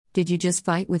Did you just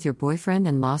fight with your boyfriend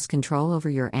and lost control over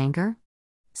your anger?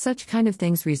 Such kind of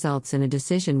things results in a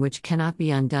decision which cannot be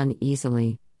undone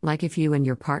easily, like if you and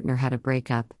your partner had a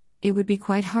breakup, it would be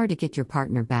quite hard to get your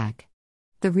partner back.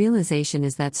 The realization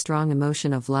is that strong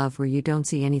emotion of love where you don't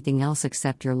see anything else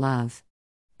except your love.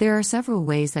 There are several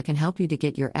ways that can help you to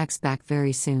get your ex back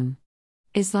very soon.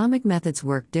 Islamic methods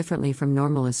work differently from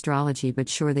normal astrology, but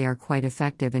sure they are quite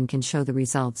effective and can show the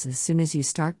results as soon as you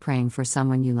start praying for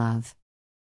someone you love.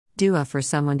 Dua for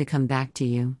someone to come back to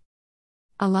you.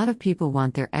 A lot of people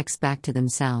want their ex back to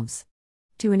themselves.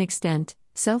 To an extent,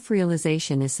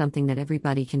 self-realization is something that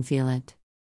everybody can feel it.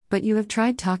 But you have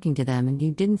tried talking to them and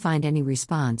you didn't find any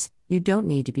response, you don't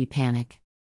need to be panic.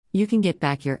 You can get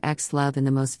back your ex-love in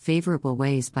the most favorable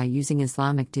ways by using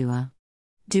Islamic dua.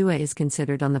 Dua is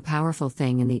considered the powerful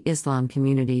thing in the Islam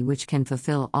community which can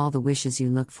fulfill all the wishes you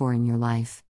look for in your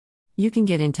life. You can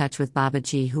get in touch with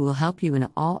Babaji who will help you in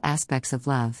all aspects of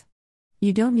love.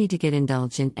 You don't need to get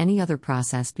indulged in any other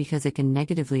process because it can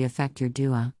negatively affect your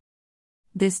dua.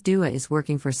 This dua is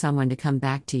working for someone to come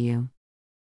back to you.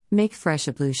 Make fresh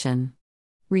ablution.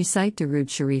 Recite Durood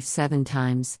Sharif 7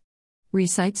 times.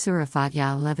 Recite Surah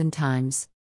Fatiha 11 times.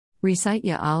 Recite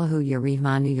Ya Allahu Ya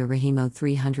Rahmanu Ya Rahimo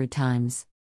 300 times.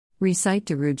 Recite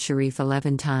Durood Sharif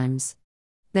 11 times.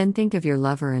 Then think of your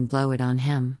lover and blow it on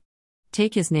him.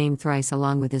 Take his name thrice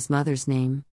along with his mother's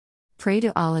name. Pray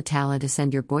to Allah Ta'ala to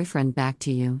send your boyfriend back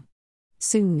to you.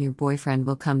 Soon your boyfriend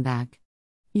will come back.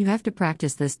 You have to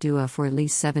practice this dua for at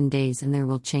least 7 days and there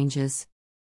will changes.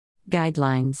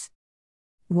 Guidelines.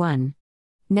 1.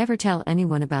 Never tell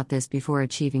anyone about this before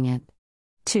achieving it.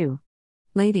 2.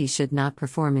 Ladies should not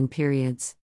perform in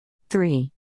periods.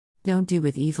 3. Don't do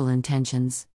with evil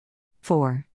intentions.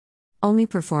 4. Only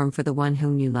perform for the one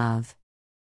whom you love.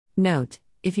 Note,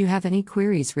 if you have any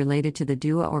queries related to the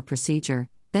dua or procedure,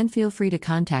 then feel free to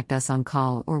contact us on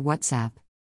call or WhatsApp.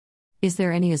 Is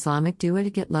there any Islamic dua to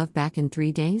get love back in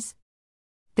 3 days?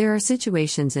 There are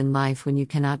situations in life when you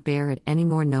cannot bear it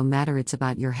anymore, no matter it's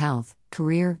about your health,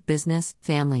 career, business,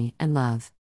 family, and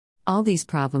love. All these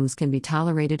problems can be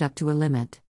tolerated up to a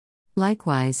limit.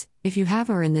 Likewise, if you have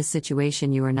or are in this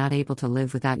situation you are not able to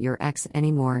live without your ex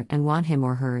anymore and want him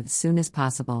or her as soon as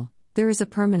possible, there is a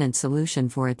permanent solution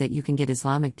for it that you can get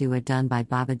Islamic dua done by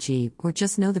Babaji, or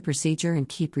just know the procedure and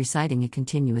keep reciting it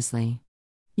continuously.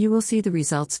 You will see the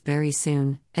results very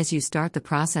soon. As you start the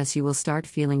process you will start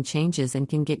feeling changes and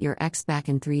can get your ex back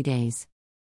in 3 days.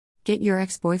 Get your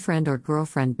ex-boyfriend or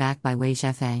girlfriend back by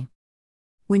Wajfa.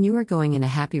 When you are going in a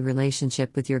happy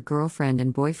relationship with your girlfriend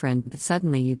and boyfriend but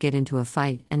suddenly you get into a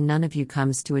fight and none of you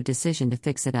comes to a decision to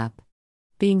fix it up.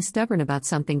 Being stubborn about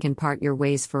something can part your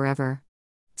ways forever.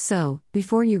 So,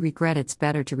 before you regret, it's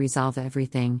better to resolve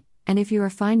everything, and if you are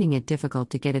finding it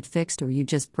difficult to get it fixed or you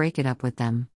just break it up with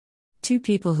them. 2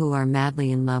 people who are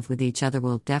madly in love with each other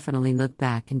will definitely look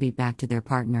back and be back to their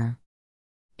partner.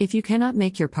 If you cannot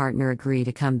make your partner agree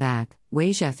to come back,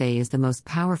 Wajfa is the most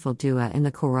powerful dua in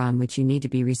the Quran which you need to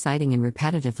be reciting and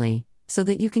repetitively, so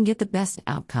that you can get the best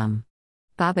outcome.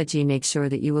 Babaji makes sure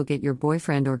that you will get your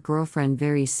boyfriend or girlfriend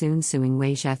very soon suing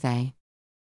Wajfa.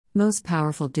 Most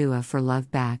powerful dua for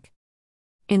love back.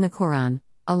 In the Quran,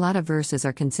 a lot of verses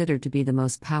are considered to be the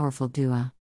most powerful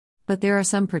dua. But there are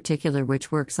some particular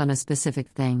which works on a specific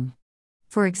thing.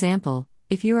 For example,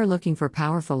 if you are looking for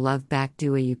powerful love back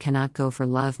dua you cannot go for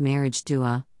love marriage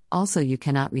dua, also you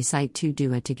cannot recite 2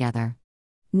 dua together.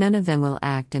 None of them will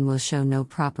act and will show no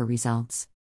proper results.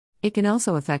 It can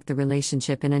also affect the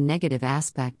relationship in a negative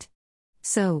aspect.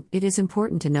 So, it is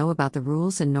important to know about the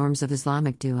rules and norms of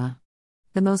Islamic dua.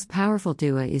 The most powerful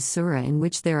dua is surah in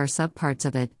which there are subparts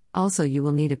of it, also you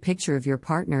will need a picture of your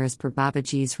partner as per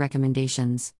Babaji's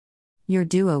recommendations. Your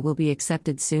dua will be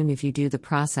accepted soon if you do the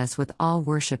process with all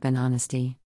worship and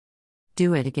honesty.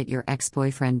 Dua to get your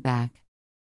ex-boyfriend back.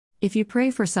 If you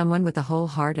pray for someone with a whole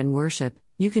heart and worship,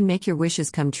 you can make your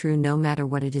wishes come true no matter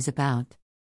what it is about.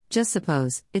 Just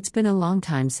suppose, it's been a long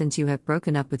time since you have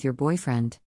broken up with your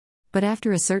boyfriend. But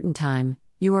after a certain time,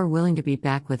 you are willing to be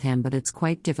back with him, but it's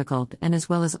quite difficult and as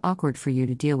well as awkward for you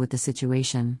to deal with the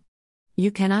situation.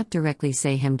 You cannot directly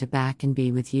say him to back and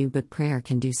be with you, but prayer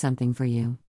can do something for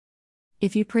you.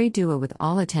 If you pray dua with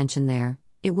all attention there,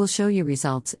 it will show you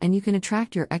results and you can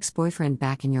attract your ex-boyfriend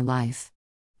back in your life.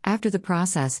 After the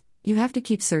process, you have to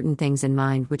keep certain things in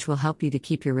mind which will help you to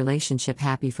keep your relationship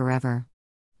happy forever.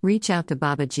 Reach out to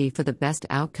Babaji for the best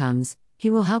outcomes,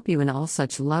 he will help you in all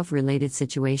such love-related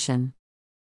situation.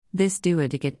 This dua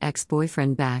to get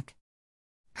ex-boyfriend back.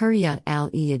 Hurriyat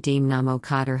al-Yadim Namo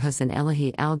Qadr Husn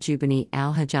Elahi al-Jubani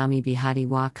al-Hajami Bihadi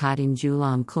wa Qadim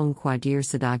Julam Kulm Qadir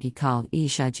Sadagi Kal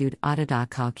Ishajud Adada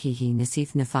Kal Kihi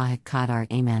Nasif Nafahik Qadar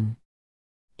Amen.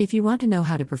 If you want to know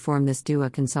how to perform this dua,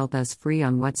 consult us free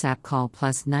on WhatsApp, call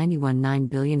 +91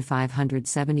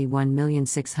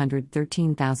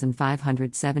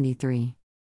 9,571,613,573.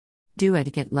 Dua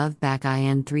to get love back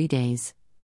in 3 days.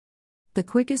 The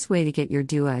quickest way to get your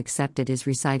dua accepted is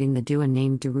reciting the dua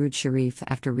named Durood Sharif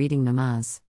after reading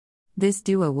namaz. This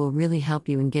dua will really help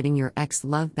you in getting your ex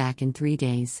love back in 3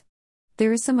 days.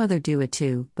 There is some other dua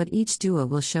too, but each dua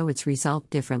will show its result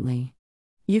differently.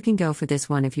 You can go for this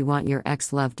one if you want your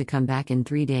ex love to come back in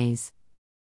 3 days.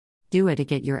 Dua to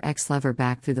get your ex lover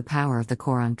back through the power of the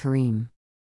Quran Kareem.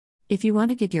 If you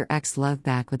want to get your ex love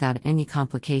back without any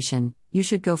complication, you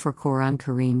should go for Quran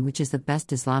Kareem, which is the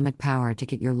best Islamic power to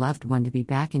get your loved one to be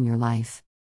back in your life.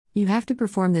 You have to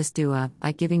perform this dua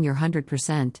by giving your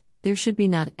 100%, there should be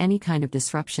not any kind of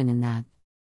disruption in that.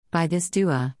 By this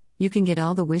dua, you can get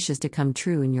all the wishes to come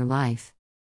true in your life.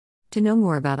 To know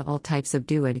more about all types of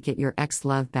dua to get your ex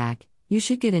love back, you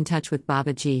should get in touch with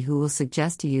Babaji, who will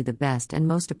suggest to you the best and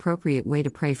most appropriate way to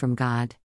pray from God.